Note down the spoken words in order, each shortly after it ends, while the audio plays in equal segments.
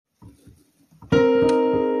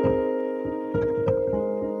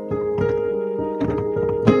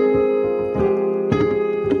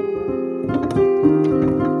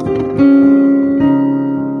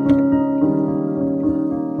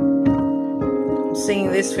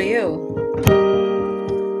singing this for you.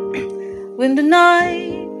 When the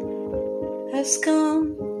night has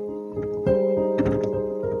come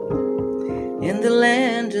and the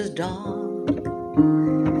land is dark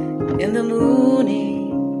and the moon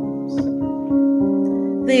is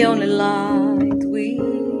the only light we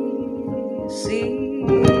see,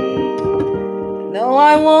 no,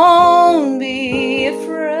 I won't be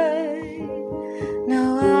afraid.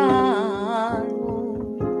 No, I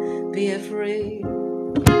won't be afraid.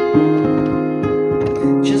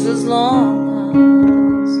 Just as long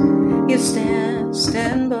as you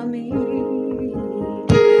stand by me.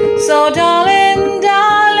 So darling,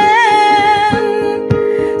 darling,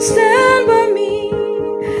 stand by me.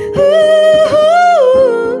 Ooh,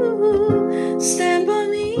 stand by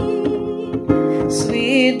me,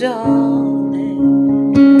 sweet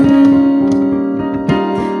darling,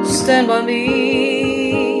 stand by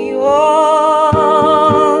me. Oh,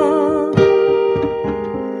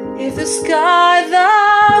 if the sky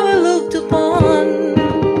that we looked upon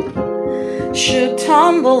should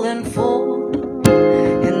tumble and fall,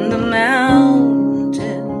 and the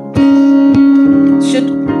mountain should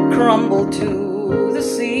crumble to the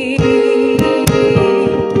sea,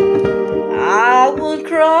 I won't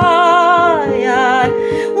cry, I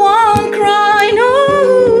won't cry, no,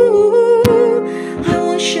 I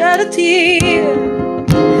won't shed a tear,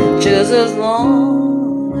 just as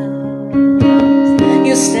long as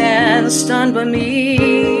you stand by me.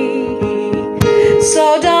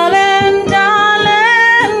 So darling,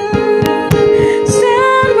 darling,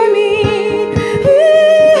 stand by me.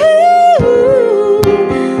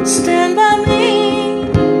 Ooh, stand by me,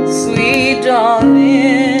 sweet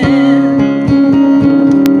darling,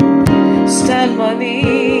 stand by me.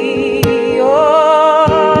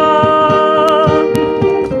 Oh,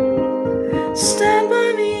 stand by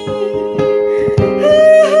me.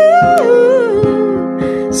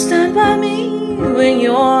 Ooh, stand by me when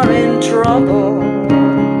you're in trouble.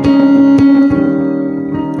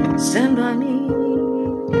 Stand by me.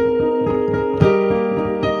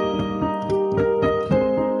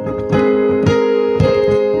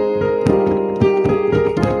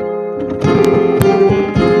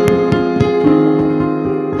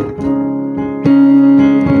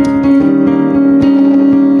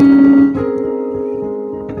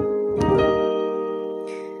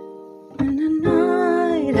 When the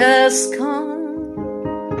night has come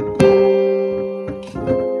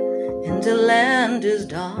and the land is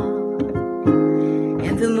dark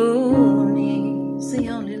and the moon is the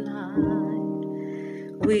only light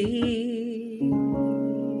we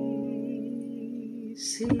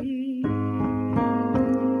see.